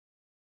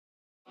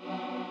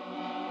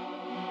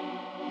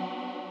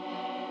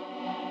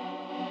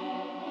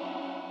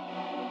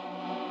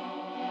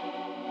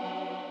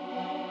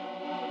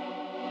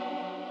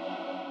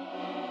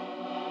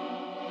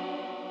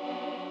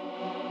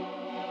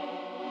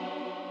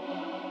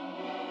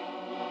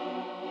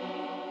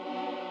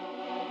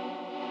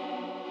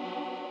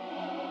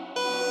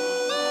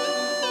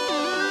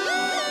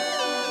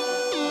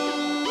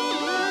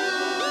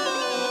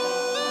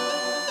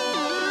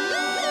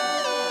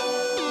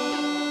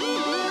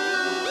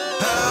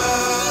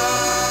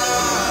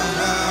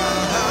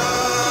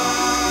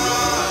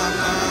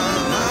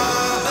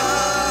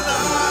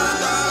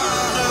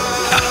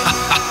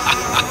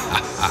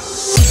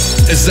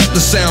Is that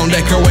the sound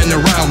echoing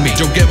around me?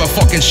 Don't give a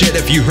fucking shit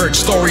if you heard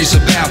stories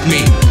about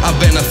me. I've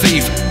been a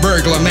thief,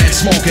 burglar, mad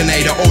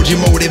smokinator, OG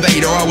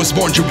motivator. I was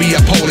born to be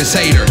a police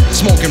hater.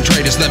 Smoking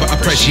traders never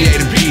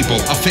appreciating people.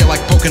 I feel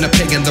like poking a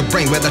pig in the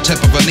brain with the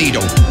tip of a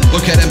needle.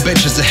 Look at them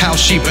bitches, they're half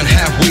sheep and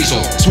half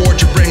weasel. Swore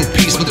to bring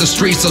peace, but the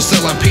streets are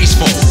still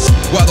unpeaceful.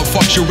 Why the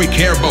fuck should we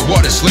care about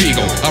what is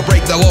legal? I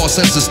break the law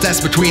since the stats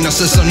between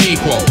us is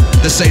unequal.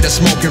 They say that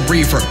smoking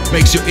reefer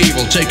makes you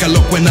evil. Take a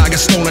look when I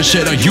get stolen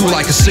shit on you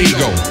like a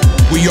seagull.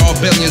 We are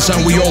billions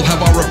and we all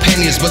have our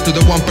opinions, but to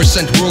the 1%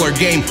 ruler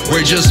game,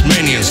 we're just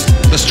minions.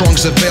 The strong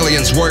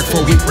civilians work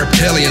for weak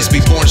reptilians. Be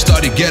born,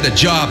 study, get a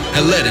job,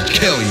 and let it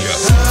kill you.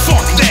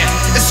 Fuck that,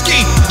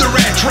 escape the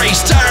rat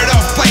race. Tired of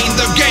playing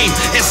the game,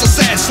 it's a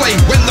sad slave.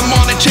 When the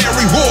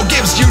monetary war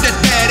gives you that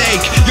bad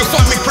ache, you'll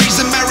find me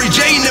praising Mary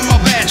Jane in my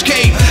badge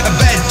cave. A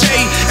bad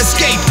day,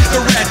 escape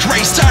the rat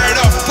race. Tired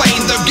of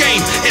playing the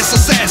game, it's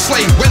a sad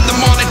slave. When the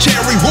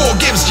monetary war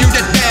gives you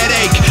that bad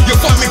ache,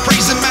 you'll find me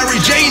praising Mary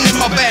Jane in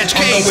my badge cave.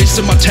 I'm not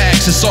wasting my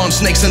taxes on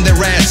snakes and their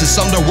asses.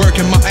 I'm not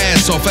working my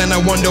ass off, and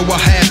I wonder what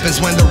happens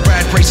when the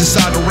rat race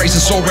inside the race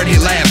is already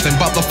laughing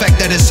about the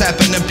fact that it's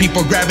happening,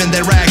 people grabbing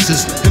their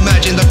axes.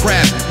 Imagine the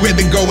crap we've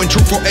been going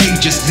through for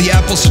ages. The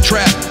apple's a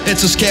trap,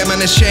 it's a scam and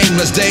it's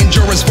shameless.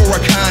 Dangerous for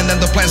a kind and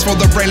the plans for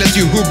the brainless.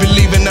 You who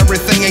believe in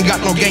everything ain't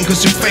got no gain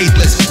cause you're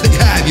faithless. They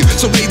have you,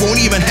 so they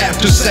won't even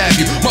have to stab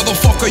you.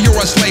 Motherfucker, you're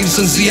a slave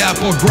since the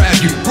apple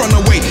grabbed you. Run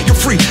away, you're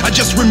free, I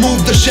just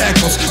removed the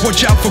shackles.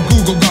 Watch out for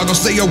Google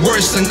goggles, they are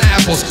worse than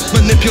apples.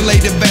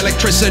 Manipulated by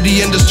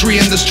electricity industry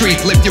in the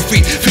street. Lift your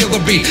feet, feel the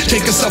beat,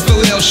 take a selfie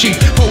sheet,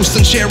 post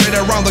and share it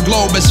around the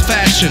globe as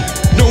fashion.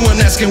 No one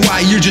asking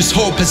why, you just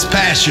hope it's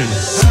passion.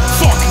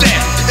 Fuck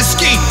that,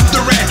 escape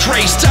the rat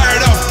race.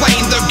 Tired of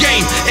playing the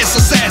game, it's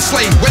a sad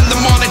slave. When the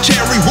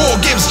monetary war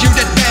gives you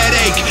that bad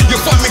ache,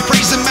 you'll find me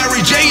praising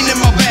Mary Jane in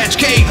my badge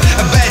cave.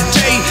 A bad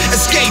day,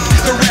 escape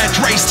the rat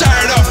race.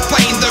 Tired of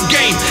playing the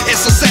game,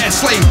 it's a sad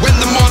slave. When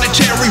the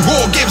monetary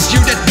war gives you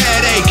that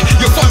bad ache,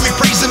 you'll find me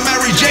praising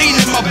Mary Jane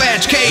in my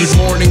badge cave. Good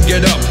morning,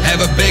 get up,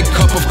 have a big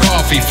cup of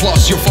coffee,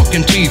 floss your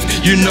fucking teeth,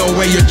 you know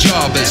where your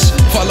job is.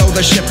 Follow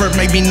the shepherd,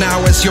 maybe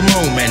now is your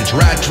moment.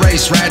 Rat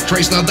race,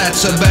 now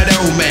that's a bad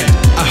omen.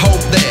 I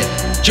hope that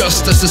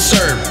justice is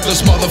served,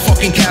 those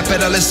motherfucking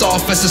capitalist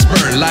offices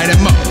burn. Light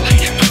 'em up,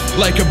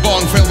 like a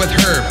bong filled with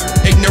herb.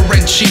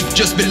 Ignorant sheep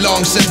just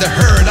belongs in the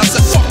herd. I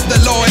said fuck the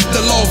law if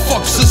the law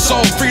fucks us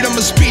all. Freedom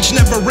of speech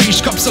never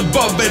reach cups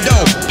above it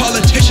all.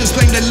 Politicians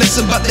claim they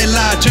listen but they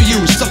lie to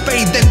you. So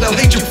fade them, they'll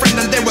hate your friend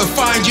and they will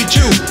find you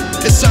too.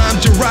 It's time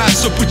to rise,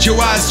 so put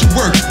your eyes to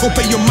work.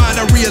 Open your mind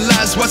and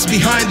realize what's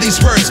behind these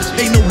words.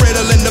 Ain't no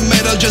riddle in the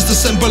middle, just a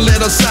simple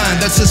little sign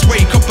that says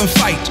wake up and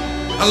fight,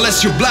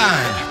 unless you're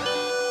blind.